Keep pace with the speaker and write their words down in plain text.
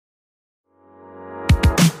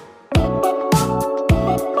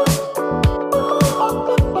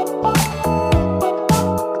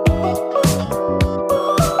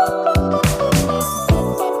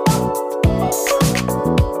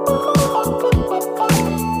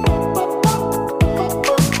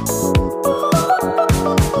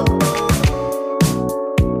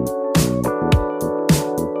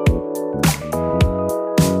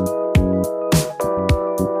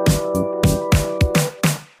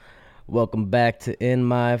Welcome back to In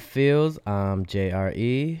My Fields. I'm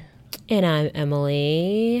JRE. And I'm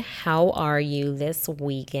Emily. How are you this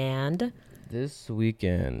weekend? This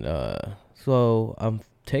weekend, so I'm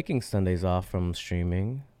taking Sundays off from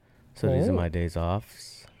streaming. So these are Oh, my days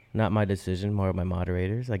off. Not my decision, more of my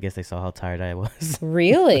moderators. I guess they saw how tired I was.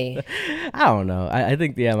 really? I don't know. I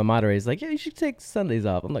think, yeah, my moderator's like, yeah, you should take Sundays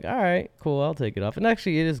off. I'm like, all right, cool, I'll take it off. And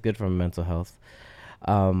actually, it is good for my mental health.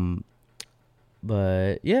 Um,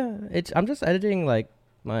 but yeah, I'm just editing like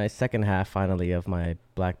my second half finally of my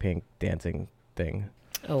Blackpink dancing thing.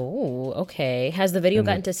 Oh, okay. Has the video And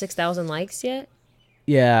gotten to 6,000 likes yet?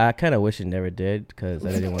 yeah, I kind of wish it never did because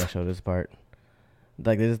I didn't want to show this part.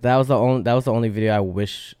 Like that was the only video I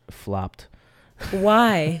wish flopped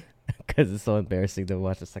Why? because it's so embarrassing to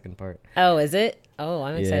watch the second part. Oh, is it? Oh,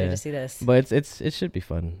 I'm excited Yeah, to see this. but it should be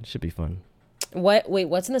fun. It should be fun. What? Wait,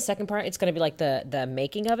 what's in the second part? It's gonna be like the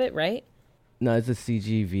making of it, right? No, it's a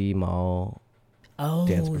CGV mall dance Oh,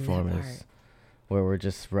 that performance part. where we're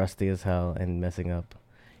just rusty as hell and messing up.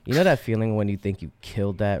 You know that feeling when you think you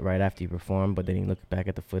killed that right after you perform, but then you look back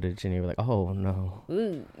at the footage and you're like, oh no.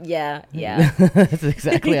 Ooh, yeah, yeah. That's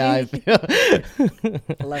exactly how I feel.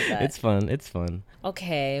 Love that. It's fun. It's fun.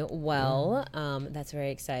 Okay, well, that's very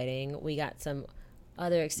exciting. We got some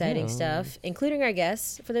other exciting Yeah. stuff, including our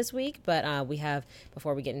guests for this week. But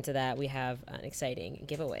before we get into that, we have an exciting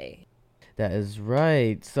giveaway. That is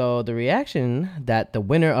right. So the reaction that the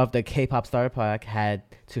winner of the K-pop Starter Pack had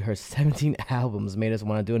to her 17 albums made us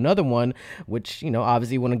want to do another one, which,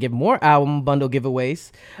 obviously want to give more album bundle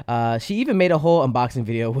giveaways. She even made a whole unboxing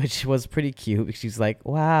video, which was pretty cute. She's like,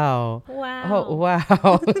 wow. Wow. Oh,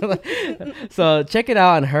 wow. So check it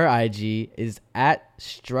out on her IG is at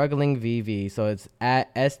strugglingvv. So it's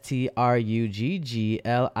at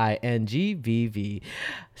STRUGGLINGVV.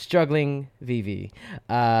 Struggling VV.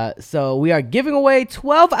 So we are giving away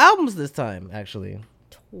 12 albums this time, actually.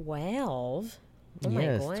 12? Oh my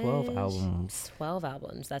Yes, gosh. 12 albums. 12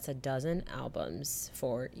 albums. That's a dozen albums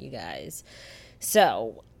for you guys.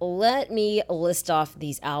 So let me list off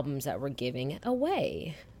these albums that we're giving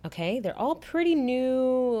away. Okay, they're all pretty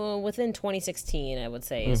new within 2016, I would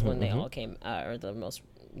say, is when they all came, or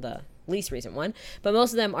the least recent one, but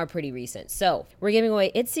most of them are pretty recent. So we're giving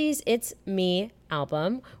away ITZY's It's Me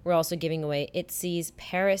album. We're also giving away ITZY's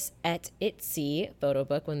Paris et ITZY photo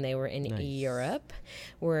book when they were in Europe.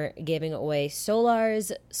 We're giving away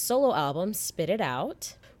Solar's solo album, Spit It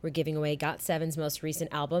Out. We're giving away GOT7's most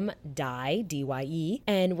recent album, Die, D-Y-E.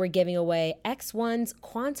 And we're giving away X1's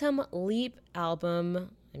Quantum Leap album.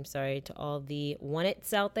 I'm sorry to all the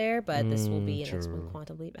one-its out there, but this will be an X1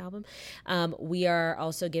 Quantum Leap album. We are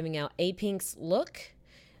also giving out A-Pink's Look.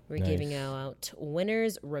 We're giving out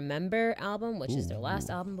Winners Remember album, which is their last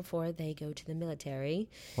album before they go to the military.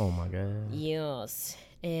 Oh my God. Yes.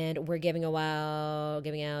 And we're giving out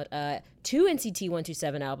two NCT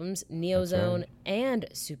 127 albums, Neozone and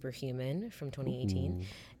Superhuman from 2018.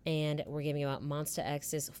 And we're giving out Monsta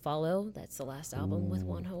X's Follow. That's the last album with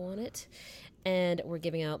Wonho on it. And we're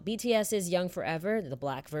giving out BTS's Young Forever, the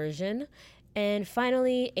black version. And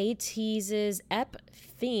finally, ATEEZ's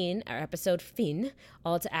episode Fin,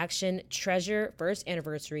 All to Action Treasure First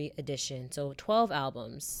Anniversary Edition. So 12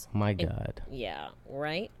 albums. My God. Yeah,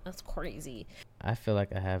 right? That's crazy. I feel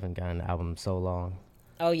like I haven't gotten an album so long.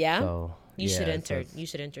 Oh yeah? So You should enter. it's- You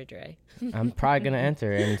should enter, Dre. I'm probably gonna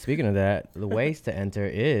enter. And speaking of that, the ways to enter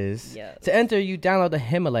is Yes. to enter. You download the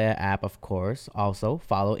Himalaya app, of course. Also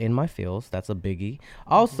follow In My Fields. That's a biggie.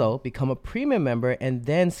 Also become a premium member and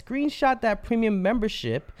then screenshot that premium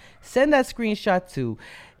membership. Send that screenshot to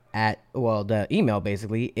the email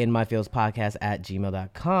basically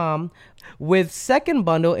inmyfieldspodcast@gmail.com with second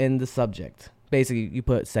bundle in the subject. Basically, you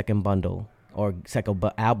put second bundle or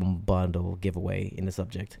album bundle giveaway in the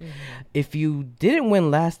subject. If you didn't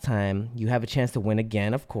win last time, you have a chance to win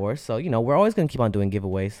again, of course. So, we're always going to keep on doing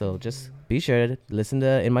giveaways. So just be sure to listen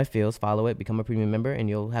to In My Fields, follow it, become a premium member, and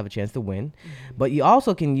you'll have a chance to win. But you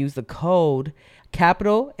also can use the code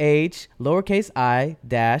capital H, lowercase I,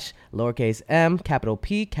 dash, lowercase m, capital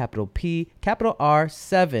P, capital R,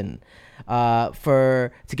 7.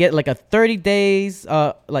 To get like a 30 days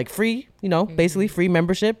like free, basically free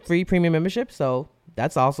membership, free premium membership. So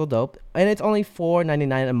that's also dope. And it's only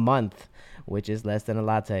 $4.99 a month, which is less than a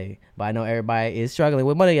latte. But I know everybody is struggling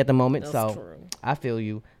with money at the moment. That's so true. I feel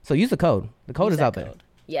you. So use the code. The code Use is that out there. code.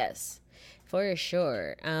 Yes, for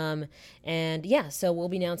sure. And yeah, so we'll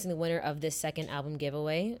be announcing the winner of this second album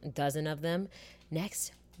giveaway, a dozen of them,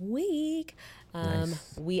 next week.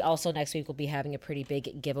 Nice. We also next week will be having a pretty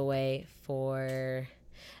big giveaway for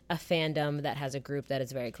a fandom that has a group that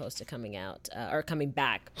is very close to coming out or coming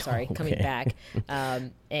back. Sorry, coming Okay. back.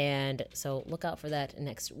 And so look out for that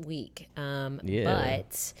next week. Yeah.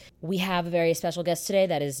 But we have a very special guest today.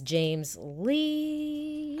 That is James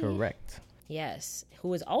Lee. Correct. Yes,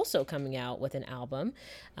 who is also coming out with an album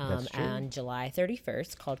That's true. on July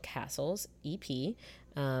 31st called Castles EP.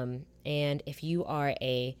 And if you are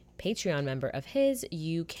a Patreon member of his,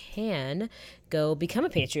 you can go become a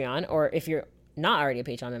Patreon, or if you're not already a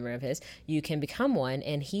Patreon member of his, you can become one,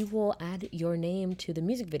 and he will add your name to the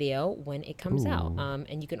music video when it comes out.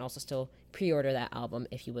 And you can also still pre-order that album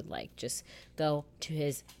if you would like. Just go to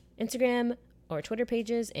his Instagram or Twitter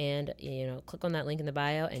pages and, you know, click on that link in the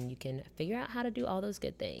bio, and you can figure out how to do all those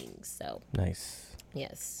good things. So, Nice.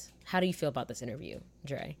 yes. How do you feel about this interview,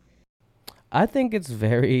 Dre? I think it's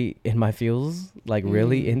very in my feels, like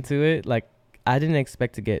really into it. Like I didn't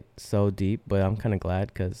expect to get so deep, but I'm kind of glad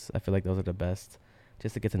because I feel like those are the best,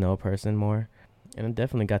 just to get to know a person more. And I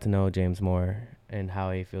definitely got to know James more and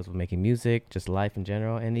how he feels with making music, just life in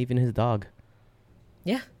general, and even his dog.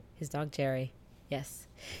 Yeah, his dog Jerry. Yes,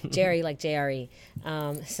 Jerry like JRE.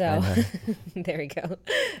 So Uh-huh. there we go.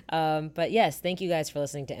 But yes, thank you guys for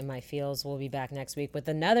listening to In My Feels. We'll be back next week with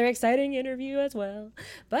another exciting interview as well.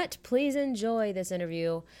 But please enjoy this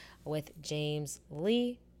interview with James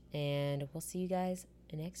Lee, and we'll see you guys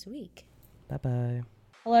next week. Bye-bye.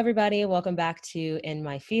 Hello, everybody. Welcome back to In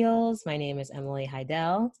My Feels. My name is Emily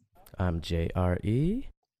Heidel. I'm JRE.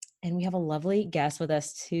 And we have a lovely guest with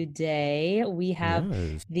us today. We have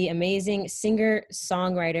Yes. the amazing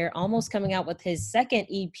singer-songwriter, almost coming out with his second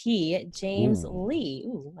EP, James Ooh. Lee.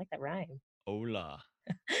 Ooh, I like that rhyme. Hola.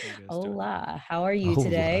 How you guys doing? Hola. How are you Hola.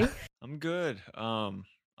 today? I'm good. I'm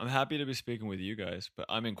happy to be speaking with you guys, but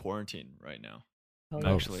I'm in quarantine right now. I'm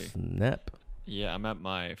Oh, actually, snap. yeah, I'm at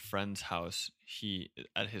my friend's house.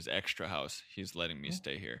 At his extra house, he's letting me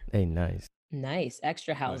stay here. Hey, nice. Nice.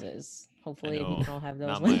 Extra houses. Hopefully we know. can all have those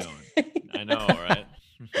Not one my own. day. I know, right?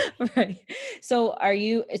 Right. So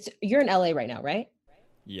you're in LA right now, right?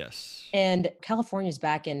 Yes. And California's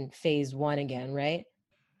back in phase 1 again, right?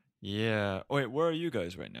 Yeah. Wait, where are you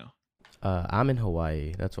guys right now? I'm in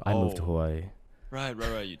Hawaii. That's why I moved to Oh. Hawaii. Right.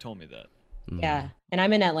 You told me that. Yeah. And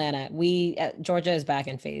I'm in Atlanta. Georgia is back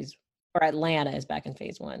in or Atlanta is back in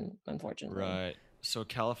phase 1, unfortunately. Right. So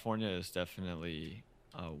California is definitely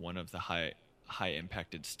one of the high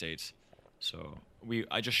impacted states. So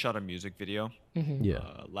I just shot a music video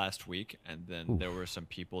Yeah. last week, and then there were some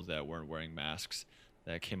people that weren't wearing masks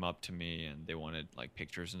that came up to me and they wanted like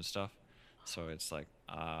pictures and stuff. So it's like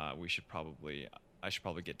I should probably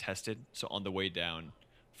get tested. So on the way down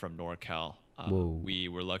from NorCal, Whoa. we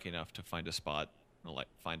were lucky enough to find a spot, like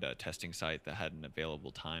find a testing site that had an available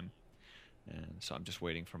time. And so I'm just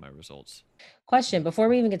waiting for my results. Question before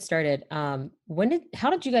we even get started. How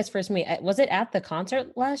did you guys first meet? Was it at the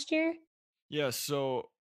concert last year? Yeah, so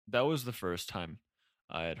that was the first time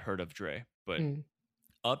I had heard of Dre, but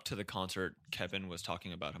up to the concert, Kevin was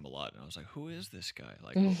talking about him a lot, and I was like, "Who is this guy?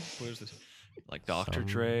 Like, who is this? Like Dr. Some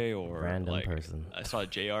Dre or random like person." I saw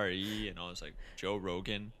JRE, and I was like, Joe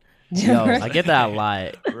Rogan, Yo, I get that a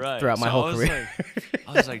lot right? throughout my So whole I was career.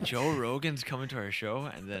 I was like, Joe Rogan's coming to our show,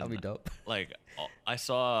 and then That'd be dope. like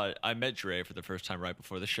I met Dre for the first time right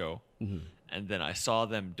before the show, and then I saw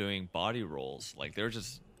them doing body rolls, like they're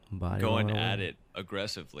just going at it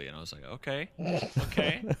aggressively, and I was like, okay.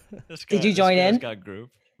 Did you join in? Got groove.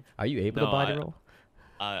 Are you able to No, body roll?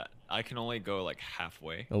 I can only go like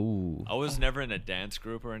halfway. Ooh. I was never in a dance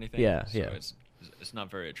group or anything. Yeah, so yeah. It's not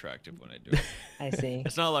very attractive when I do it. I see.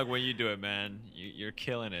 It's not like when you do it, man. You're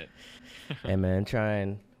killing it. Hey, man,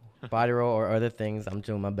 trying body roll or other things. I'm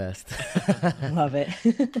doing my best. Love it.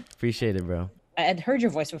 Appreciate it, bro. I had heard your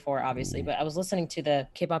voice before, obviously, but I was listening to the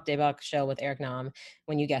K-pop Daebak show with Eric Nam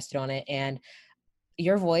when you guested on it, and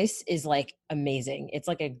your voice is like amazing. It's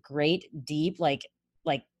like a great, deep, like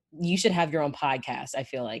you should have your own podcast. I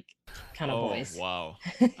feel like kind of voice. Wow.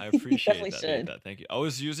 I appreciate definitely that. should. Thank you. I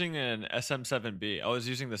was using an SM7B. I was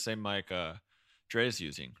using the same mic Dre's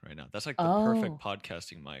using right now. That's like the perfect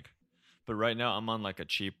podcasting mic. But right now I'm on like a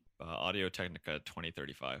cheap Audio Technica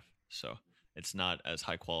 2035. So it's not as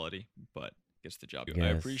high quality, but gets the job. I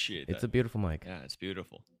Yes, appreciate that. It's a beautiful mic. Yeah, it's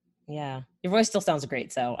beautiful. Yeah, your voice still sounds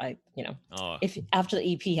great. So Oh, if after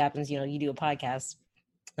the EP happens, you do a podcast,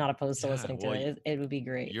 not opposed to Yeah, listening to well, it. It would be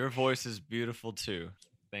great. your voice is beautiful too.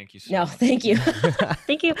 Thank you so No, much. thank you.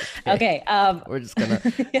 Thank you. Okay. We're just gonna.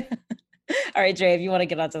 All right, Dre, if you want to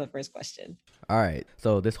get on to the first question. All right.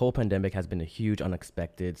 So this whole pandemic has been a huge,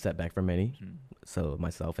 unexpected setback for many. Mhm. So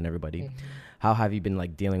myself and everybody. How have you been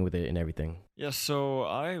like dealing with it and everything? Yeah, so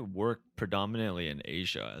I work predominantly in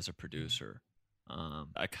Asia as a producer.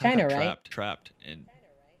 I kind China, of got right? trapped in.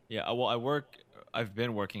 Yeah, well, I've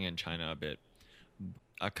been working in China a bit.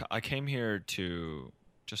 I came here to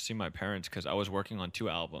just see my parents because I was working on 2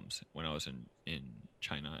 albums when I was in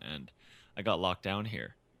China, and I got locked down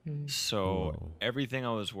here. Mm, So Whoa. everything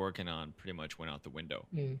I was working on pretty much went out the window.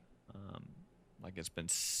 mm, Um, like it's been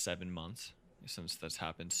 7 months since that's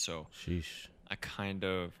happened. So Sheesh. I kind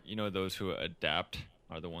of, those who adapt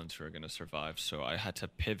are the ones who are going to survive. So I had to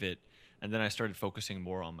pivot, and then I started focusing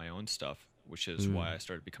more on my own stuff, which is why I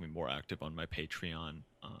started becoming more active on my Patreon.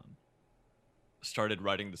 Started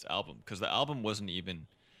writing this album because the album wasn't even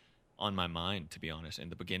on my mind, to be honest, in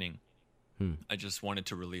the beginning. I just wanted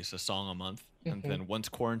to release a song a month, and then once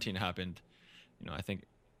quarantine happened, I think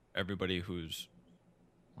everybody who's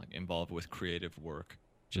like involved with creative work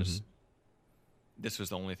just this was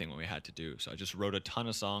the only thing we had to do. So I just wrote a ton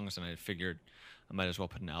of songs, and I figured I might as well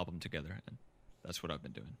put an album together, and that's what I've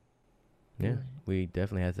been doing. Yeah, we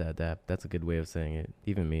definitely had to adapt. That's a good way of saying it.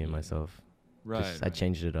 Even me and myself. Right. I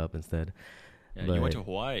changed it up instead. Yeah, but you went to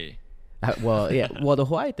Hawaii. Well, yeah. Well, the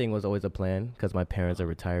Hawaii thing was always a plan because my parents are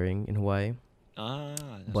retiring in Hawaii. That's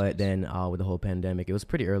But nice. then with the whole pandemic, it was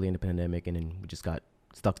pretty early in the pandemic, and then we just got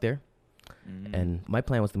stuck there. And my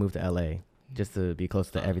plan was to move to LA just to be close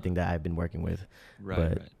to everything that I've been working with. Right,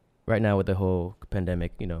 but right. right now with the whole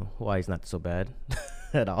pandemic, Hawaii's not so bad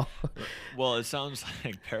at all. Well, it sounds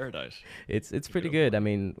like paradise. It's pretty go good. I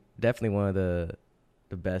mean, definitely one of the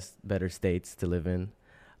better states to live in.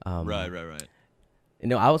 Right.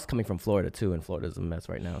 I was coming from Florida too, and Florida's a mess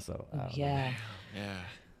right now. So yeah. Yeah.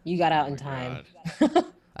 You got out in time. God.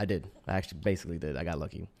 I did. I actually basically did. I got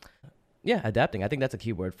lucky. Yeah, adapting. I think that's a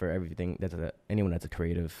key word for everything. Anyone that's a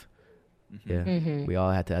creative. Yeah, we all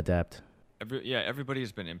had to adapt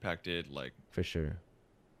Everybody's been impacted like for sure.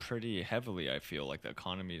 pretty heavily. I feel like the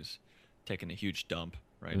economy's taken a huge dump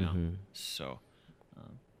right now. So,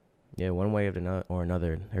 Yeah, one way or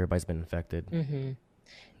another, everybody's been affected.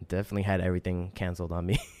 Definitely had everything canceled on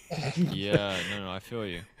me. yeah, no, I feel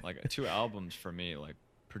you. Like 2 albums for me, like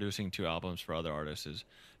producing 2 albums for other artists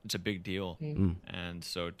it's a big deal. And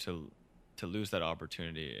so to lose that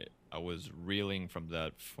opportunity, I was reeling from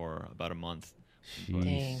that for about a month. But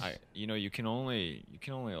Dang. you can only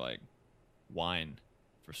like whine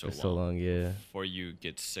for For so long, yeah. before you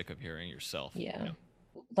get sick of hearing yourself. Yeah.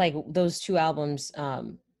 Like those 2 albums,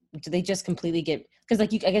 do they just completely get, because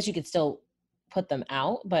like I guess you could still put them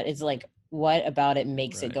out, but it's like what about it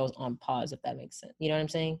makes it Right. goes on pause, if that makes sense? You know what I'm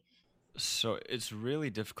saying? So it's really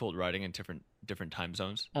difficult writing in different time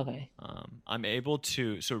zones. Okay. I'm able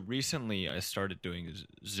to. So recently, I started doing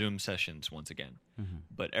Zoom sessions once again,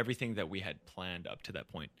 but everything that we had planned up to that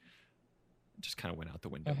point just kind of went out the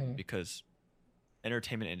window because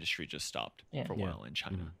entertainment industry just stopped for a while in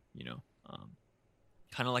China.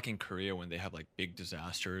 Kind of like in Korea when they have like big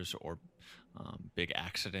disasters or big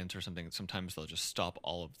accidents or something. Sometimes they'll just stop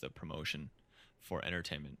all of the promotion for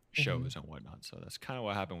entertainment shows and whatnot. So that's kind of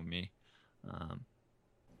what happened with me.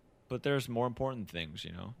 But there's more important things,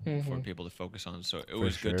 for people to focus on. So it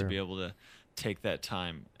was good to sure. be able to take that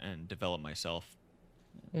time and develop myself.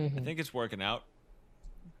 I think it's working out.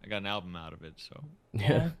 I got an album out of it, so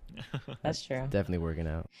Yeah. That's true. Definitely working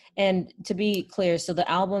out. And to be clear, so the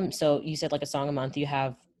album, so you said like a song a month, you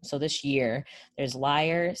have, so this year there's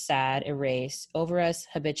Liar, Sad, Erase, Over Us,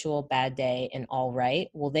 Habitual, Bad Day, and All Right.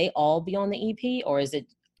 Will they all be on the EP, or is it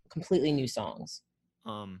completely new songs?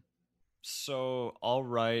 So All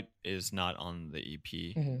Right is not on the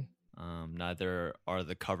EP. Neither are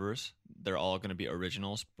the covers. They're all going to be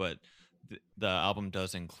originals, but the album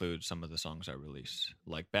does include some of the songs I released,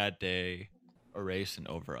 like Bad Day, Erase, and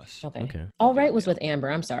Over Us. Okay. All Right was with Amber.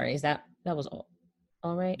 I'm sorry. Is that was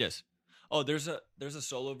all right? Yes. Oh, there's a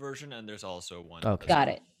solo version, and there's also one. Okay. Got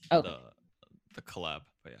it. Okay. The collab,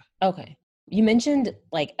 but yeah. Okay. You mentioned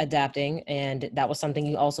like adapting, and that was something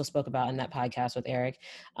you also spoke about in that podcast with Eric,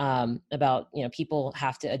 about, people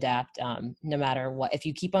have to adapt, no matter what. If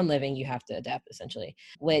you keep on living, you have to adapt, essentially,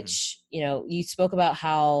 which, you spoke about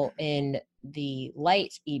how in the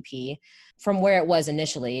Light EP, from where it was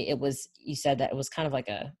initially, you said that it was kind of like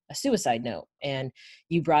a suicide note, and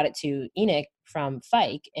you brought it to Enoch from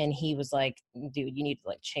Fike, and he was like, dude, you need to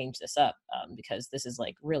like change this up, because this is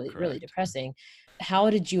like really, really Correct. depressing.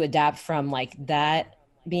 How did you adapt from like that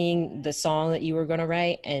being the song that you were going to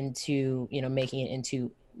write and to, making it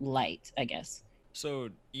into Light, I guess? So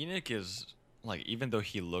Enoch is like, even though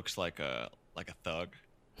he looks like a thug,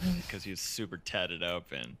 because he's super tatted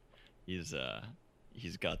up and he's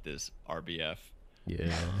got this RBF.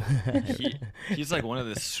 Yeah. He's like one of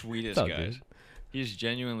the sweetest all guys. good. He's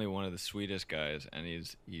genuinely one of the sweetest guys, and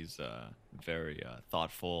he's very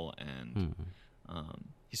thoughtful and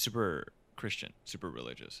he's super Christian, super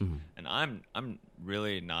religious, and I'm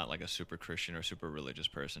really not like a super Christian or super religious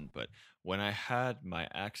person. But when I had my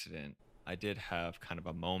accident, I did have kind of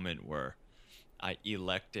a moment where I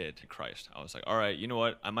elected Christ. I was like, all right, you know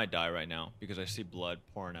what? I might die right now because I see blood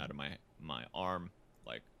pouring out of my arm,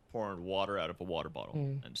 like pouring water out of a water bottle.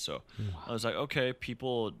 And so I was like, okay,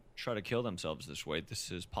 people try to kill themselves this way.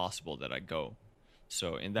 This is possible that I go.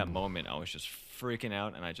 So in that moment, I was just freaking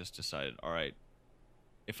out, and I just decided, all right,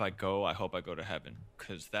 if I go, I hope I go to heaven,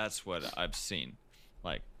 because that's what I've seen.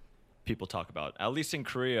 Like, people talk about, at least in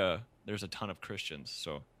Korea, there's a ton of Christians.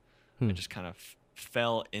 So I just kind of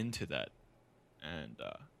fell into that. And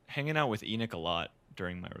hanging out with Enoch a lot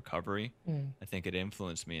during my recovery, I think it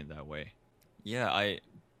influenced me in that way. Yeah,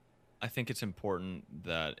 I think it's important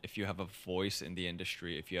that if you have a voice in the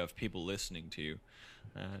industry, if you have people listening to you,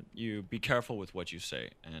 you be careful with what you say.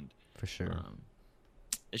 And For sure.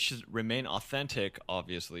 It should remain authentic,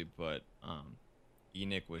 obviously, but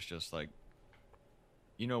Enoch was just like,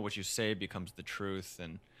 what you say becomes the truth,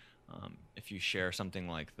 and if you share something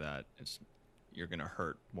like that, you're gonna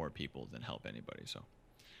hurt more people than help anybody. So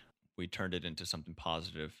we turned it into something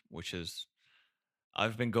positive, which is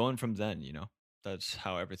I've been going from then. That's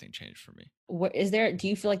how everything changed for me. Do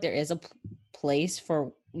you feel like there is a place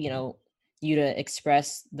for you to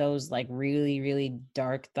express those like really, really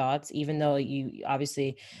dark thoughts, even though you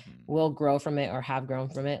obviously will grow from it or have grown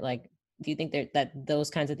from it? Like, do you think that those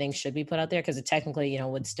kinds of things should be put out there? Because it technically,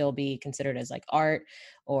 would still be considered as like art,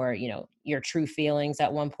 or, your true feelings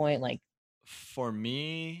at one point. Like, for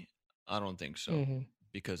me, I don't think so,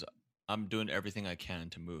 because I'm doing everything I can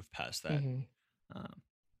to move past that.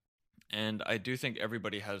 And I do think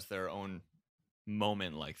everybody has their own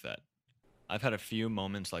moment like that. I've had a few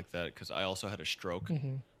moments like that because I also had a stroke.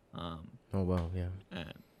 Oh, wow, yeah.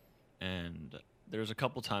 And there's a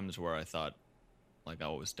couple times where I thought like I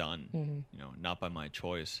was done, not by my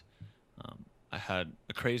choice. I had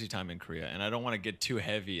a crazy time in Korea, and I don't want to get too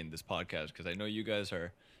heavy in this podcast because I know you guys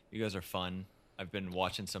are fun. I've been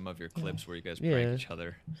watching some of your clips where you guys prank each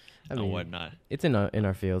other and whatnot. It's in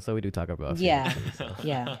our field, so we do talk about yeah.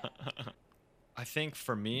 I think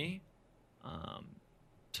for me,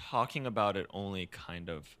 talking about it only kind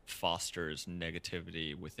of fosters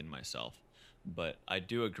negativity within myself, but I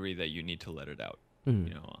do agree that you need to let it out.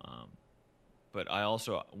 But I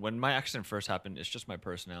also, when my accident first happened, it's just my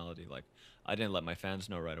personality. Like, I didn't let my fans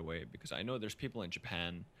know right away because I know there's people in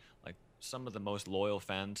Japan, like some of the most loyal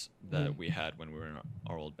fans that we had when we were in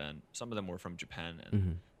our old band. Some of them were from Japan,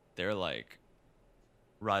 and they're like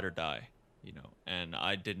ride or die, and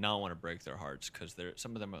I did not want to break their hearts because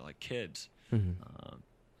some of them are like kids, and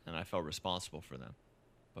I felt responsible for them.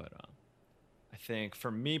 But I think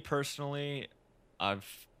for me personally, I've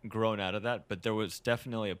grown out of that, but there was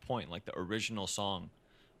definitely a point, like the original song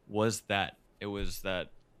was that it was that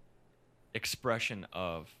expression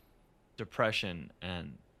of depression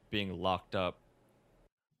and being locked up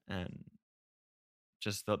and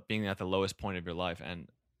just being at the lowest point of your life, and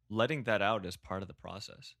letting that out is part of the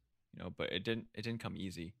process, but it didn't come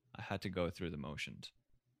easy. I had to go through the motions.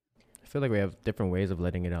 I feel like we have different ways of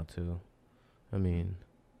letting it out too. I mean,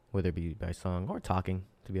 whether it be by song or talking,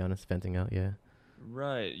 to be honest, venting out, yeah.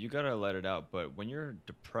 Right, you gotta let it out, but when you're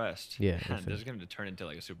depressed, yeah, this is gonna turn into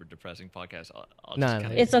like a super depressing podcast.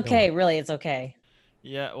 It's okay, really, it's okay.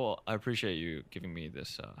 Yeah, well, I appreciate you giving me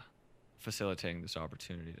this, facilitating this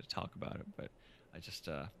opportunity to talk about it, but I just,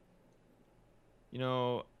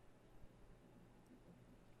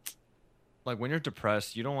 like when you're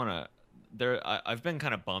depressed, you don't want to. I've been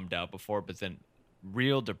kind of bummed out before, but then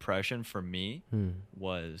real depression for me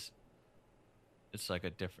was, it's like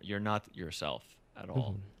you're not yourself at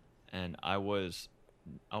all. And I was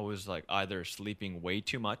like either sleeping way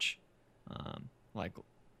too much, like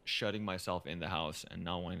shutting myself in the house and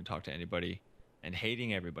not wanting to talk to anybody and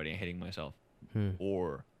hating everybody and hating myself,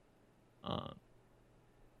 or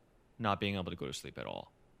not being able to go to sleep at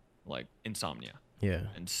all, like insomnia. Yeah.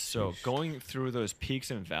 And so going through those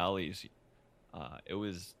peaks and valleys, it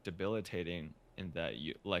was debilitating in that,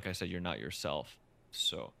 like I said, you're not yourself.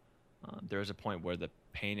 So there was a point where the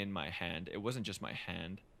pain in my hand, it wasn't just my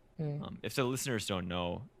hand. If the listeners don't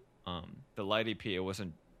know, the Light EP, it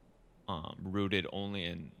wasn't rooted only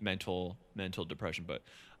in mental depression, but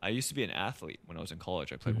I used to be an athlete when I was in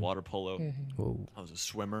college. I played water polo. I was a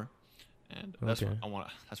swimmer, and that's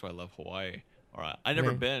why I love Hawaii. All right, I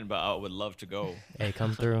never been, but I would love to go. Hey,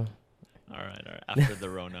 come through. All right. After the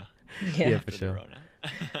Rona. Yeah, for sure.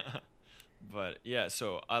 But yeah,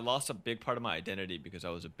 so I lost a big part of my identity because I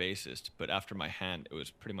was a bassist. But after my hand, it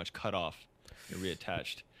was pretty much cut off and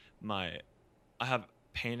reattached. I have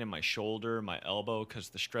pain in my shoulder, my elbow, because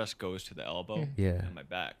the stress goes to the elbow Yeah. and my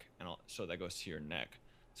back, and so that goes to your neck.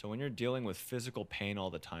 So when you're dealing with physical pain all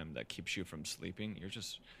the time that keeps you from sleeping, you're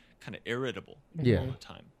just kind of irritable Yeah. all the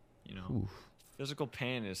time. You know, Oof. physical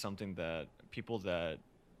pain is something that people that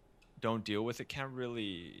don't deal with it can't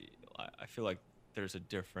really. I feel like there's a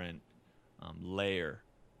different layer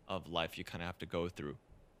of life you kind of have to go through.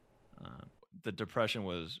 The depression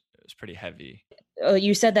was pretty heavy.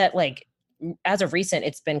 You said that like as of recent,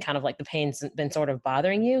 it's been kind of like the pain's been sort of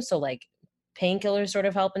bothering you. So like painkillers sort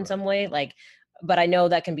of help in some way. Like, but I know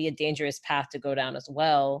that can be a dangerous path to go down as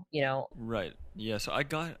well. You know. Right. Yeah. So I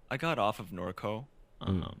got off of Norco,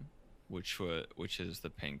 which is the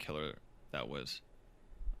painkiller that was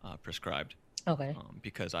prescribed. Okay.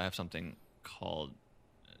 Because I have something called,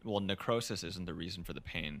 well, necrosis isn't the reason for the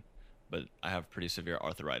pain, but I have pretty severe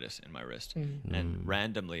arthritis in my wrist, and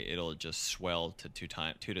randomly it'll just swell to 2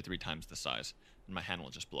 to 3 times the size, and my hand will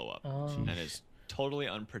just blow up, and it's totally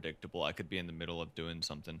unpredictable. I could be in the middle of doing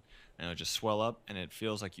something, and it'll just swell up, and it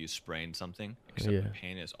feels like you sprained something, except the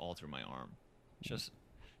pain is all through my arm, just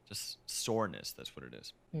soreness. That's what it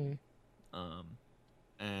is.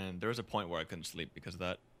 And there was a point where I couldn't sleep because of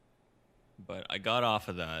that, but I got off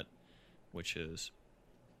of that,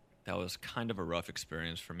 that was kind of a rough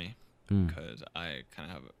experience for me because I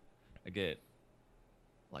get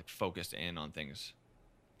like focused in on things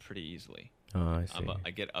pretty easily. Oh, I see.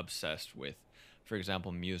 I get obsessed with, for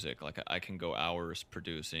example, music. Like I can go hours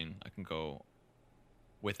producing. I can go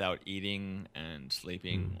without eating and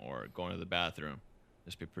sleeping or going to the bathroom,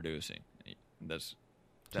 just be producing. That's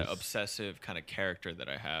that obsessive kind of character that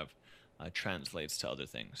I have translates to other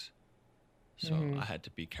things. So I had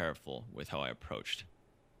to be careful with how I approached,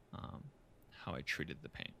 how I treated the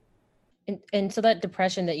pain. And so that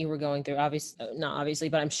depression that you were going through, not obviously,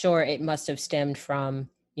 but I'm sure it must have stemmed from,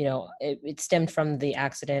 you know, it stemmed from the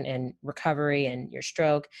accident and recovery and your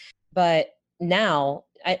stroke. But now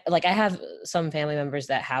I have some family members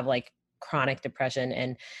that have like chronic depression,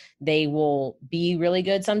 and they will be really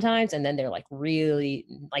good sometimes, and then they're like really,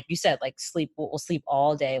 like you said, like will sleep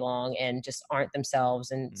all day long and just aren't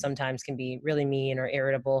themselves, and sometimes can be really mean or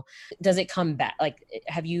irritable. Does it come back? Like,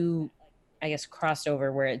 have you, I guess, crossed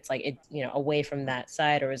over where it's like, it, you know, away from that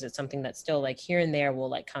side, or is it something that still like here and there will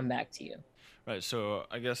like come back to you? Right. So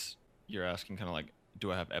I guess you're asking kind of like,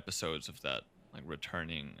 do I have episodes of that like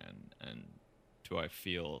returning, and do I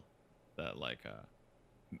feel that like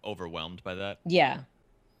overwhelmed by that? Yeah.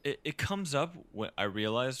 It comes up when I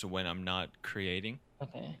realized when I'm not creating.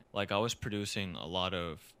 Okay. Like I was producing a lot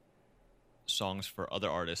of songs for other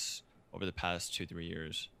artists over the past 2-3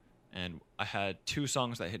 years, and I had 2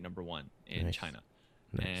 songs that hit #1 in China.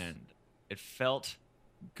 And it felt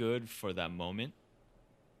good for that moment,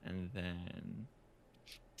 and then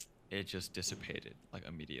it just dissipated like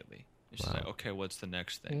immediately. It's just like, okay, what's the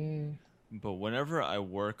next thing? But whenever I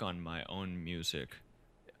work on my own music,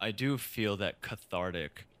 I do feel that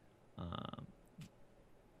cathartic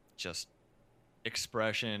just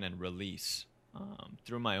expression and release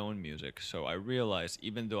through my own music. So I realize,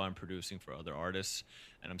 even though I'm producing for other artists,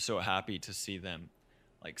 and I'm so happy to see them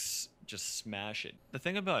like just smash it. The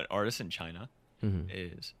thing about artists in China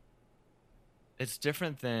is it's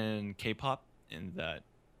different than K-pop in that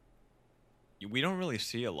we don't really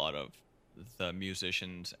see a lot of the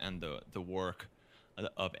musicians and the work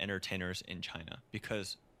of entertainers in China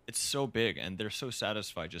because it's so big and they're so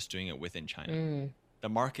satisfied just doing it within China. The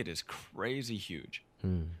market is crazy huge.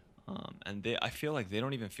 And I feel like they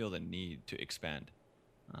don't even feel the need to expand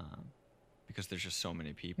because there's just so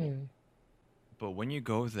many people. But when you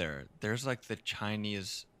go there, there's like the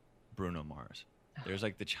Chinese Bruno Mars. There's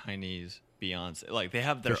like the Chinese Beyonce. Like they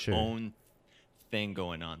have their own thing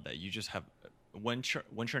going on that you just have. Once you're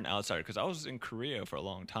an outsider, because I was in Korea for a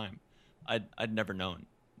long time, I'd never known.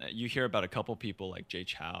 You hear about a couple people like Jay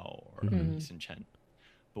Chou or Eason Chen,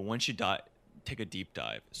 but once you take a deep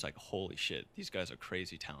dive, it's like, holy shit, these guys are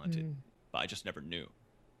crazy talented. But I just never knew.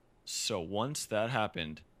 So once that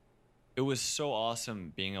happened, it was so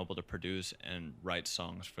awesome being able to produce and write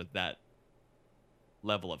songs for that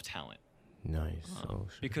level of talent. Nice.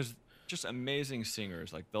 Because just amazing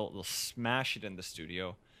singers, like they'll smash it in the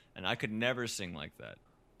studio, and I could never sing like that.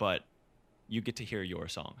 But you get to hear your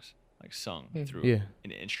songs like sung through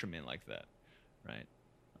an instrument like that, right?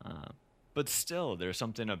 But still, there's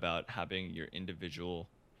something about having your individual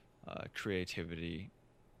creativity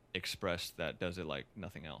expressed that does it like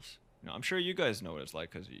nothing else. You know, I'm sure you guys know what it's like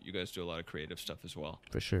because you guys do a lot of creative stuff as well.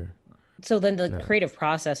 For sure. So then the creative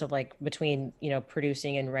process of like between, you know,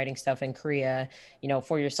 producing and writing stuff in Korea, you know,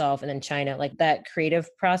 for yourself and then China, like that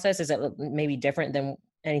creative process, is it maybe different than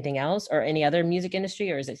anything else or any other music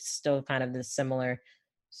industry, or is it still kind of the similar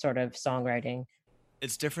sort of songwriting?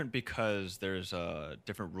 It's different because there's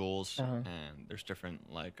different rules, Uh-huh. and there's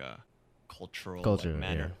different like cultural like Culture,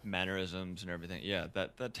 yeah. mannerisms and everything. Yeah,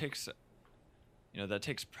 that takes, that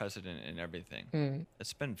takes precedent in everything. Mm.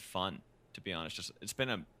 It's been fun, to be honest. Just it's been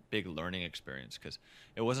a big learning experience because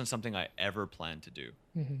it wasn't something I ever planned to do.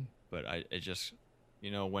 Hmm. But it just,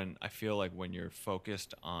 when I feel like when you're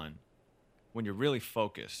focused on, when you're really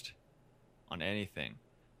focused on anything,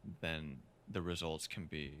 then the results can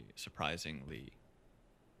be surprisingly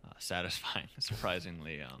satisfying.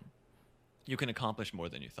 Surprisingly, you can accomplish more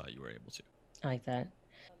than you thought you were able to. I like that.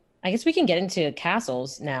 I guess we can get into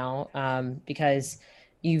castles now, because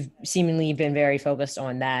you've seemingly been very focused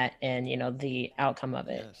on that and the outcome of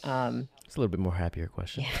it. Yes. It's a little bit more happier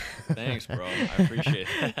question. Thanks, bro. I appreciate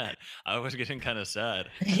that. I was getting kind of sad.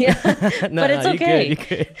 Yeah, No, but it's no, okay. You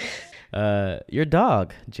good. Your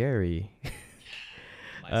dog, Jerry.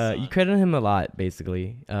 My You son. credit him a lot,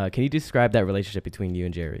 basically. Can you describe that relationship between you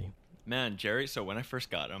and Jerry? Man, Jerry, so when I first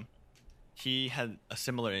got him, he had a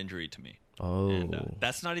similar injury to me. Oh, And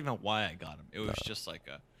that's not even why I got him. It was just like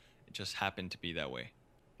it just happened to be that way.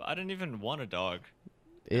 But I didn't even want a dog.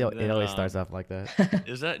 it and then, always starts off like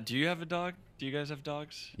that. Do you have a dog? Do you guys have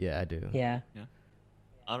dogs? Yeah, I do. Yeah. Yeah.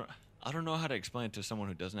 I don't know how to explain it to someone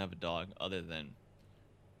who doesn't have a dog other than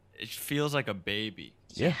it feels like a baby.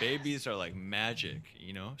 Yeah. Babies are like magic,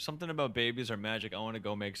 Something about babies are magic. I want to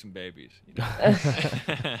go make some babies,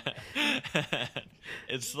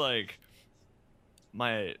 It's like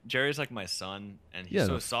Jerry's like my son, and he's Yeah,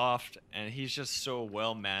 so no. soft, and he's just so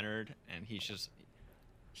well mannered, and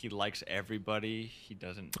he likes everybody. He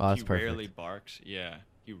doesn't. Oh, that's he rarely perfect. barks. Yeah,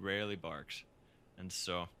 he rarely barks, and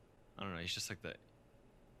so I don't know. He's just like that.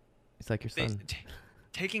 It's like your son.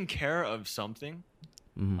 Taking care of something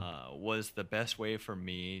Hmm. was the best way for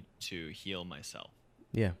me to heal myself.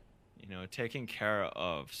 Yeah. Taking care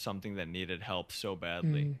of something that needed help so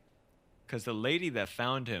badly. Mm. Because the lady that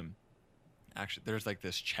found him, actually, there's like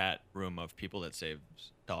this chat room of people that save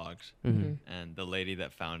dogs, Hmm. and the lady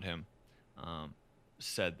that found him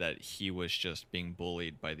said that he was just being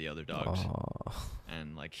bullied by the other dogs, Oh.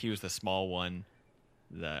 and like he was the small one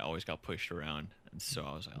that always got pushed around, and so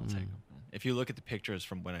I was like, I'll take him. If you look at the pictures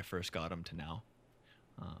from when I first got him to now,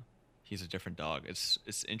 he's a different dog. It's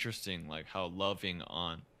interesting, like how loving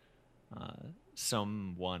on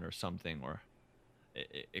someone or something, or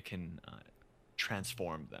it can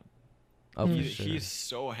transform them. Oh, for He's, sure. he's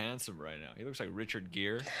so handsome right now. He looks like Richard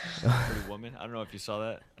Gere, Pretty Woman. I don't know if you saw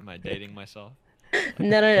that. Am I dating myself?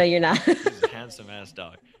 No, you're not. He's a handsome ass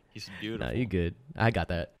dog. He's beautiful. Nah, you good. I got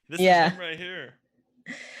that. This Yeah. is him right here.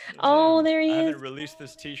 This is Oh, him. there he I is. haven't released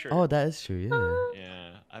this T-shirt. Oh, that is true. Yeah. Yeah,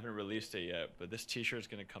 I haven't released it yet, but this T-shirt is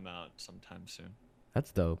gonna come out sometime soon.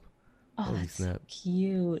 That's dope. Oh, Holy that's so snap.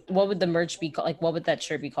 cute. What would the merch be called? Like, what would that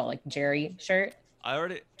shirt be called? Like Jerry shirt? I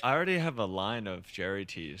already have a line of Jerry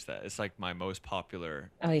tees that it's like my most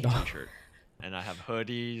popular Oh, yeah. T-shirt, and I have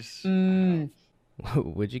hoodies. Mm.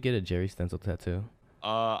 Would you get a Jerry stencil tattoo?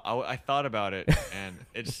 I thought about it, and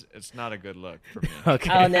it's not a good look for me. Okay.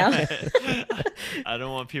 Oh, no. I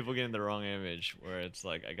don't want people getting the wrong image where it's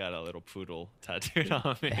like I got a little poodle tattooed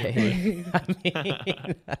on me. Hey, I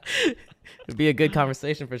mean, it'd be a good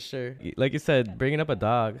conversation for sure. Like you said, bringing up a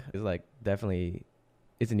dog is like definitely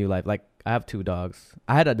it's a new life. Like I have 2 dogs.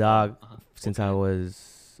 I had a dog since I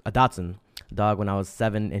was a Dachshund dog when I was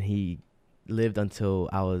 7, and he lived until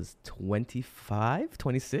I was 25,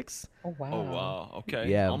 26. Oh, wow. Oh wow, okay.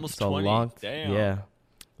 Yeah, Almost so 20. long. Damn. Yeah,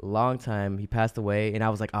 long time. He passed away, and I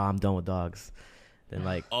was like, oh, I'm done with dogs. Then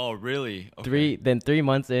like Oh really? Okay. 3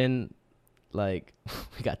 months in, like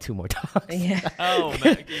we got 2 more dogs. Yeah. Oh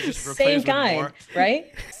man, you just replace Same with kind, more? right?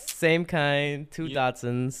 Same kind, 2 You-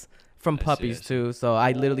 Dachshunds from I see, puppies I see. too. So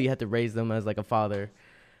I literally had to raise them as like a father.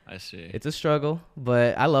 I see. It's a struggle,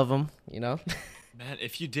 but I love them. Man,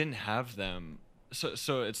 if you didn't have them,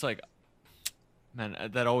 so it's like, man,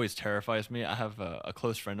 that always terrifies me. I have a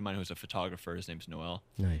close friend of mine who's a photographer. His name's Noel.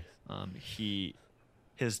 Nice.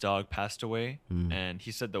 His dog passed away, Mm. and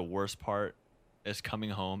he said the worst part is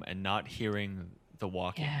coming home and not hearing the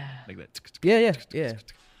walking, Yeah. like that. Yeah.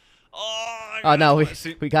 Oh, Oh no,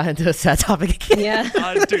 see, we got into a sad topic again.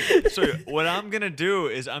 Yeah. dude. So what I'm gonna do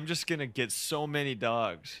is I'm just gonna get so many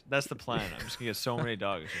dogs. That's the plan. I'm just gonna get so many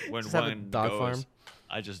dogs. When Just have a one dog goes, farm.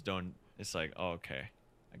 I just don't. It's like, oh, okay,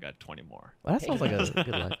 I got 20 more. Well, that sounds like a good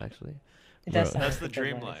life, actually. It does Bro. sound That's like the a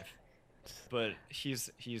good dream life. life. But he's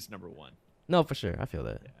number one. No, for sure. I feel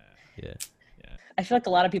that. Yeah. I feel like a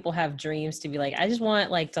lot of people have dreams to be like, I just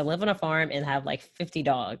want like to live on a farm and have like 50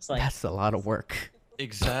 dogs. Like, That's a lot of work.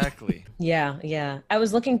 Exactly. Yeah. I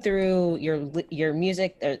was looking through your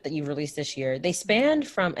music that you've released this year. They spanned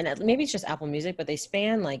from, and maybe it's just Apple Music, but they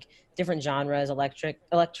span like different genres: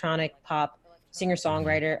 electronic, pop,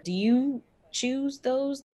 singer-songwriter. Do you choose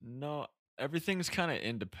those? No, everything's kind of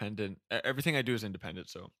independent. Everything I do is independent.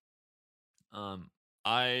 So, um,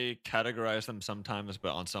 I categorize them sometimes,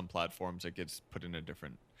 but on some platforms it gets put in a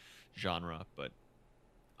different genre. But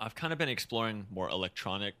I've kind of been exploring more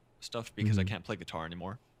electronic stuff because I can't play guitar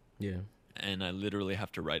anymore, Yeah. and I literally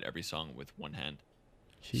have to write every song with one hand.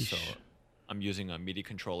 So Sheesh. I'm using a MIDI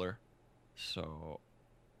controller. So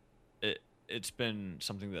it's been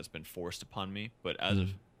something that's been forced upon me. But as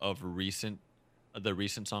of recent, the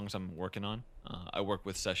recent songs I'm working on, I work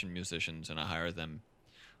with session musicians and I hire them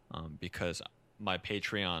because my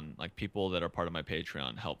Patreon, like people that are part of my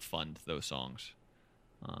Patreon, help fund those songs,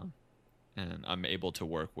 and I'm able to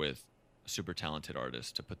work with super talented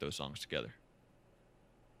artists to put those songs together.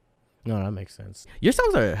 No, that makes sense. Your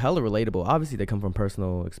songs are hella relatable. Obviously, they come from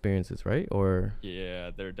personal experiences, right? Or Yeah,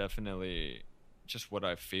 they're definitely just what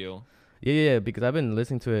I feel. yeah, because I've been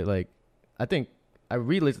listening to it. Like, I think I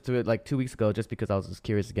re-listened to it like 2 weeks ago just because I was just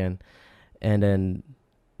curious again, and then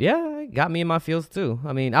yeah, it got me in my feels too.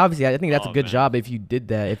 I mean, obviously, I think that's a good Man. job if you did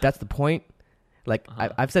that. If that's the point. Like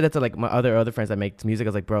I've said that to like my other friends that make music. I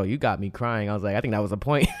was like, bro, you got me crying. I was like, I think that was a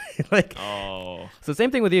point. Like, Oh, so same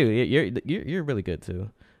thing with you. You're really good too.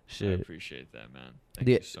 I Shit. appreciate that, man. Thank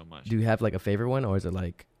Do- you so much. Do you have like a favorite one, or is it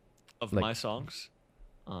like Of like- my songs,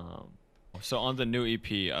 so on the new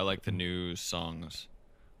EP, I like the new songs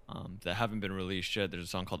that haven't been released yet. There's a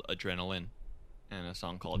song called Adrenaline and a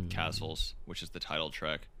song called Castles, which is the title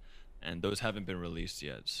track, and those haven't been released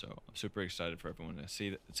yet. So I'm super excited for everyone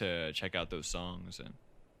to check out those songs, and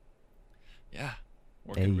yeah,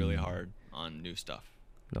 working really Hey. hard on new stuff.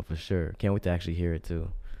 no, for sure. Can't wait to actually hear it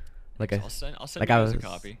too. Like So I I'll send like you I guys was. a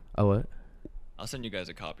copy. Oh what? I'll send you guys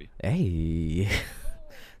a copy. Hey,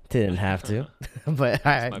 didn't have to, but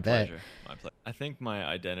I My bet. pleasure. My pleasure. I think my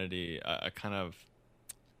identity, I kind of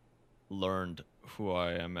learned who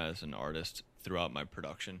I am as an artist throughout my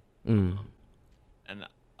production. Mm. And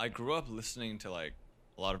I grew up listening to like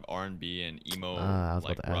a lot of R&B and emo I was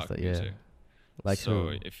like about to ask rock that. music. Yeah. Like so who?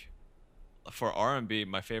 if for R&B,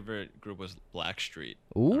 my favorite group was Blackstreet.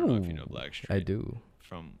 I don't know if you know Ooh, Blackstreet. I do.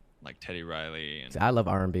 From like Teddy Riley and See, I love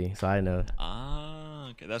R&B, so I know.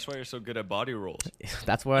 okay, that's why you're so good at body rolls.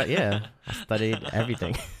 That's why. Yeah, I studied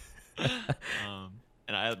everything.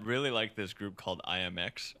 And I really like this group called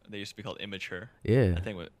IMX. They used to be called Immature. Yeah. I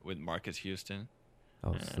think with Marcus Houston.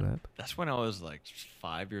 Oh And snap. That's when I was like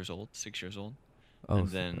 5 years old, 6 years old. Oh and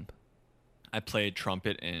then snap. I played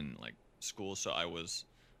trumpet in like school, so I was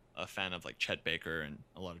a fan of like Chet Baker and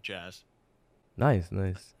a lot of jazz. Nice.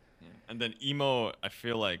 Yeah. And then emo, I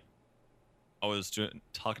feel like I was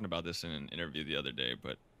talking about this in an interview the other day,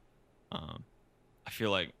 but I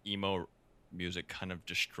feel like emo music kind of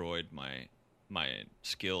destroyed my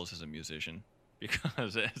skills as a musician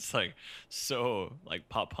because it's like so like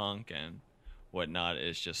pop punk and whatnot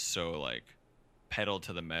is just so like pedal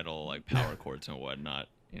to the metal, like power chords and whatnot,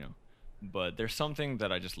 you know. But there's something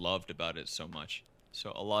that I just loved about it so much.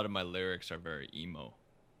 So a lot of my lyrics are very emo.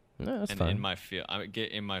 No, that's And fine. in my feel, I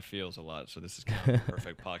get in my feels a lot. So this is kind of the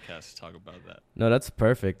perfect podcast to talk about that. No, that's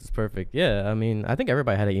perfect. It's perfect. Yeah, I mean, I think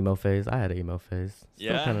everybody had an emo phase. I had an emo phase.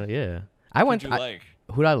 Still Yeah? Kinda, yeah. I went. Who'd you like?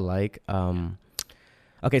 Who'd I like?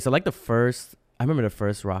 Okay, so like I remember the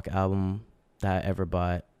first rock album that I ever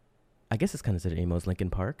bought. I guess it's considered emo. It's Linkin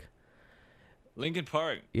Park. Linkin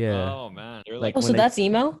Park. Yeah. Oh man, they're Like like. Oh, when so they- that's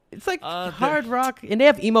emo? It's like they're- hard rock, and they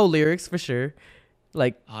have emo lyrics for sure.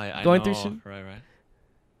 Like I going know, through shit. Right.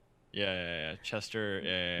 Yeah. Chester.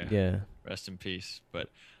 Yeah. yeah, Rest in peace. But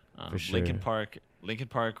For Linkin sure. Park. Linkin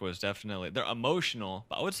Park was definitely they're emotional,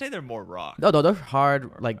 but I would say they're more rock. no, they're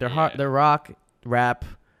hard. Like they're hard. Yeah. They're rock, rap,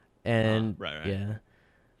 and right. yeah.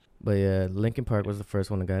 But yeah, Linkin Park was the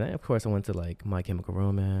first one I got. And of course, I went to like My Chemical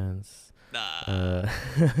Romance.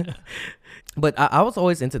 But I was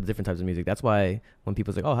always into different types of music. That's why when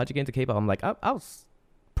people's like, "Oh, how'd you get into K-pop?" I'm like, I was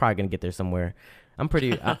probably gonna get there somewhere. I'm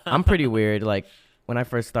pretty weird. Like when I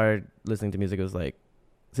first started listening to music, it was like,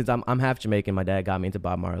 since I'm half Jamaican, my dad got me into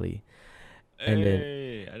Bob Marley. And then-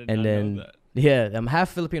 Hey, I did and not then- know that. Yeah, I'm half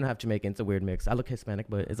Filipino, half Jamaican. It's a weird mix. I look Hispanic,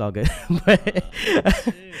 but it's all good.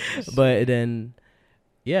 But then,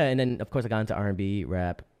 yeah, and then of course I got into R&B,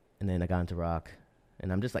 rap, and then I got into rock,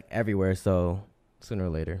 and I'm just like everywhere. So sooner or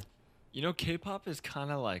later, You know, K-pop is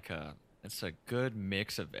kind of like it's a good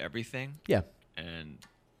mix of everything. yeah, And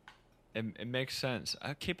it makes sense.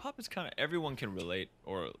 K-pop is kind of everyone can relate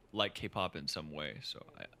or like K-pop in some way. So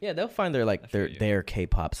Yeah, they'll find their like feel you. their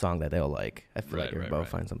K-pop song that they'll like. I feel like Right, everybody will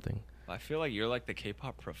find something. I feel like you're like the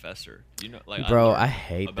K-pop professor. You know, like Bro, learned I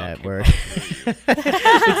hate about that K-pop word. through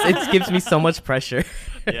you. It gives me so much pressure.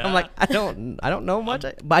 Yeah? I'm like, I don't know much,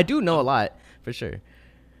 but I do know a lot for sure.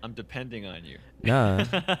 I'm depending on you. Nah,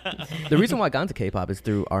 the reason why I got into K-pop is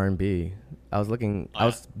through R&B. I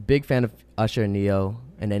was big fan of Usher and Neo,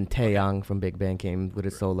 and then Taeyang from Big Bang came with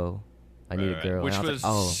his solo. I Need a Girl, which and I was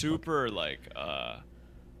like, oh, super like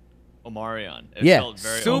Omarion. It Yeah, felt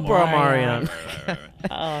very super Omarion. Omarion.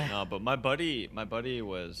 Oh. No, but my buddy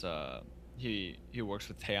was he works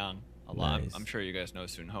with Taeyang a lot. Nice. I'm sure you guys know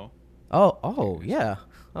Sunho. Oh, yeah.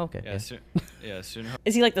 Okay. Yeah, Sunho.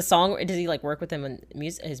 Is he like the song, or does he like work with him on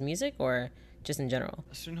his music, or just in general?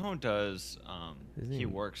 Sunho does. Isn't He he-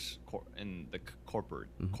 works in the corporate.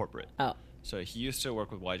 Oh. So he used to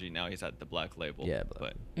work with YG. Now he's at the Black Label. Yeah,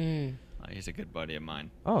 but Mm. he's a good buddy of mine.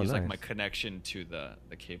 Oh, he's like nice. my connection to the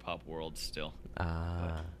K-pop world still.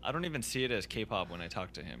 Ah, I don't even see it as K-pop when I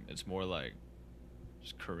talk to him. It's more like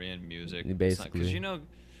just Korean music. Basically. Because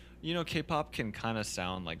you know, K-pop can kind of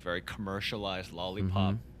sound like very commercialized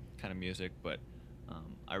lollipop kind of music, but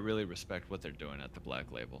I really respect what they're doing at the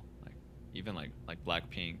Black Label. Like even like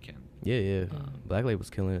Blackpink and yeah. Black Label's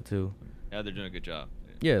killing it too. yeah, they're doing a good job.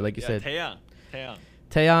 Yeah, like you said. Taeyang.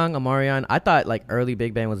 Taeyang, Omarion. I thought like early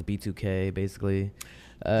Big Bang was B2K basically.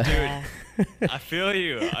 Yeah. I feel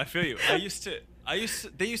you.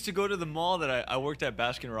 They used to go to the mall that I worked at,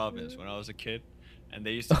 Baskin Robbins, when I was a kid, and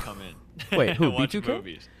they used to come in. Wait, who, and watch B2K?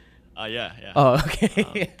 movies. Yeah. Oh,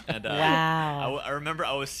 okay. And Wow. I remember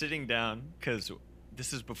I was sitting down because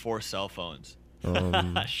this is before cell phones.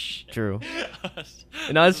 Shit. True.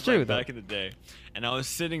 And No, it's true, though. back in the day, and I was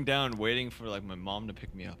sitting down waiting for like my mom to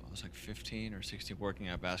pick me up. I was like 15 or 16, working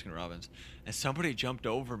at Baskin Robbins, and somebody jumped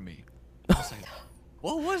over me. I was like,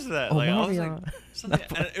 "What was that?" Like I was like, Omarion. something,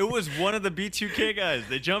 and it was one of the B2K guys.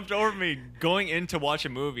 They jumped over me going in to watch a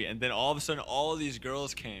movie, and then all of a sudden, all of these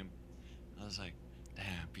girls came. I was like,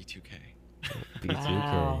 "Damn, B2K." B2K.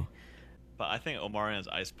 Wow. But I think Omarion's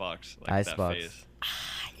Icebox, like Icebox. that phase.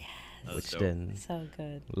 That was Which dope. then So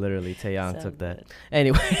good. literally Taeyang So took good. that.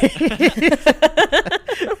 Anyway.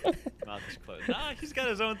 Mouth is closed. Nah, he's got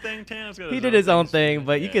his own thing. Taeyang's got He his did his own so thing, yeah,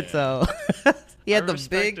 but you could yeah. tell. He had I the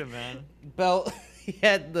respect big him, man. belt. He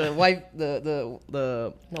had the white the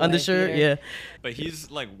The undershirt. wife Yeah. But he's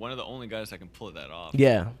like one of the only guys that can pull that off.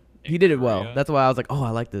 Yeah. He In did it well. Korea, That's why I was like, oh,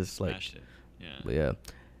 I like this. Like, Smashed it. Yeah. but yeah.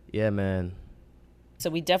 Yeah, man. So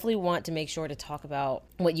we definitely want to make sure to talk about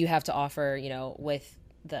what you have to offer, you know, with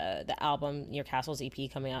the album Your Castles EP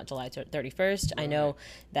coming out July 31st. I know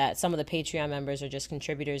that some of the Patreon members or just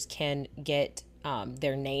contributors can get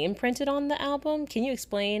their name printed on the album. Can you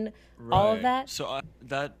explain all of Right. that? So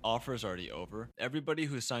that offer is already over. Everybody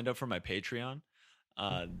who signed up for my Patreon,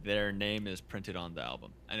 their name is printed on the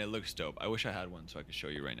album, and it looks dope. I wish I had one so I could show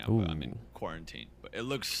you right now, but I'm in Ooh. quarantine. But it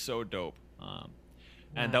looks so dope.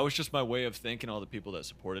 And that was just my way of thanking all the people that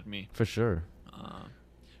supported me. For sure.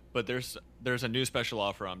 But there's a new special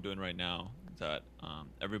offer I'm doing right now that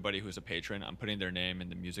everybody who's a patron, I'm putting their name in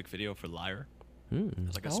the music video for Liar.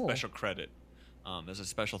 It's like a Oh. special credit. As a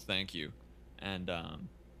special thank you. And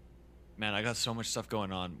man, I got so much stuff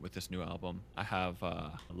going on with this new album. I have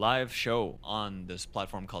a live show on this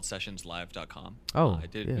platform called sessionslive.com. Oh, I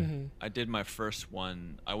did yeah. I did my first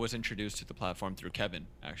one. I was introduced to the platform through Kevin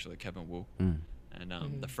Wu.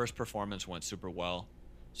 And the first performance went super well.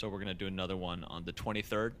 So we're going to do another one on the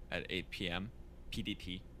 23rd at 8 p.m.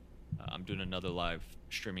 PDT. I'm doing another live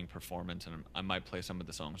streaming performance, and I might play some of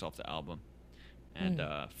the songs off the album. And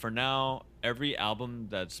for now, every album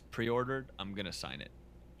that's pre-ordered, I'm going to sign it.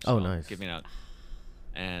 Oh, I'm nice. Giving out.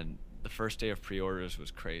 And the first day of pre-orders was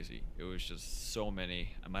crazy. It was just so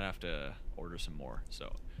many. I might have to order some more.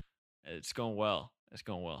 So it's going well. It's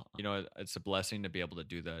going well. You know, it's a blessing to be able to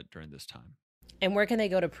do that during this time. And where can they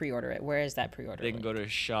go to pre-order it? Where is that pre-order? They can link? go to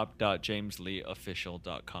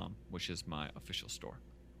shop.jamesleeofficial.com, which is my official store.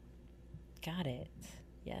 Got it.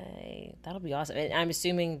 Yay. That'll be awesome. And I'm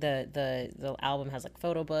assuming the album has like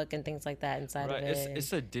photo book and things like that inside Right, of it.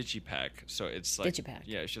 it's a digipack, so it's like Digipack.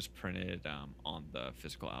 Yeah, it's just printed on the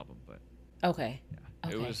physical album, but Okay. yeah,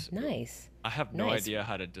 Okay. it was Nice. I have no Nice. idea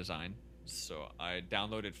how to design, so I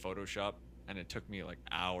downloaded Photoshop, and it took me like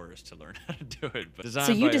hours to learn how to do it. But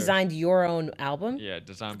So you designed your own album? yeah,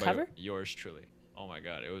 designed by cover? yours truly. Oh my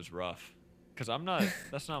god, it was rough, because I'm not.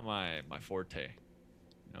 That's not my forte.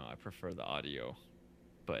 No, I prefer the audio,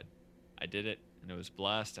 but I did it, and it was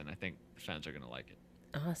blast, and I think the fans are gonna like it.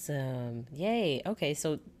 Awesome. Yay. Okay.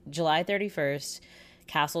 So July 31st,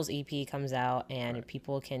 Castles EP comes out, and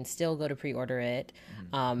people can still go to pre-order it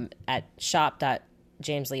at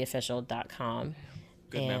shop.jamesleeofficial.com.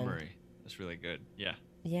 Good memory. That's really good. Yeah.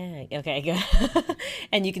 Yeah. Okay. Good.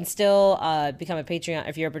 And you can still become a Patreon.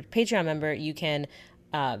 If you're a Patreon member, you can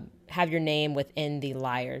have your name within the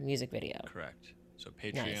Liar music video. Correct. So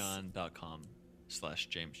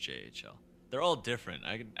patreon.com/JamesJHL. They're all different.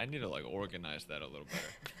 I need to like organize that a little better.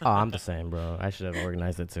 Oh, I'm the same, bro. I should have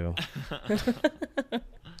organized it too.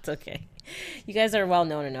 It's okay. You guys are well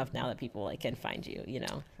known enough now that people like can find you.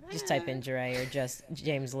 Just type in Dre or just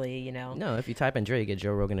James Lee. No, if you type in Dre, you get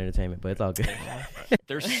Joe Rogan Entertainment, but it's all good.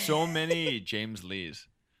 There's so many James Lees.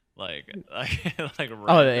 Like random.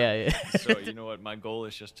 Oh yeah. So you know what? My goal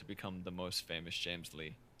is just to become the most famous James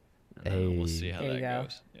Lee. Hey. We'll see how There that you go.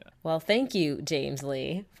 goes. Yeah. Well, thank you, James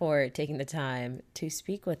Lee, for taking the time to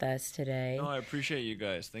speak with us today. No, I appreciate you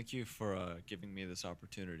guys. Thank you for giving me this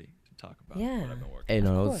opportunity to talk about Yeah. what I've been working Hey, on.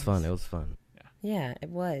 no, Of it was fun. course. It was fun. Yeah, it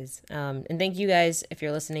was. And thank you guys, if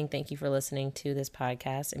you're listening, thank you for listening to this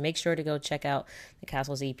podcast. And make sure to go check out the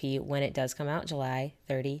Castles EP when it does come out, July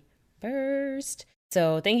 31st.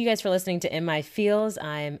 So thank you guys for listening to In My Feels.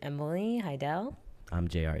 I'm Emily Heidel. I'm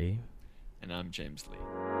JRE. And I'm James Lee.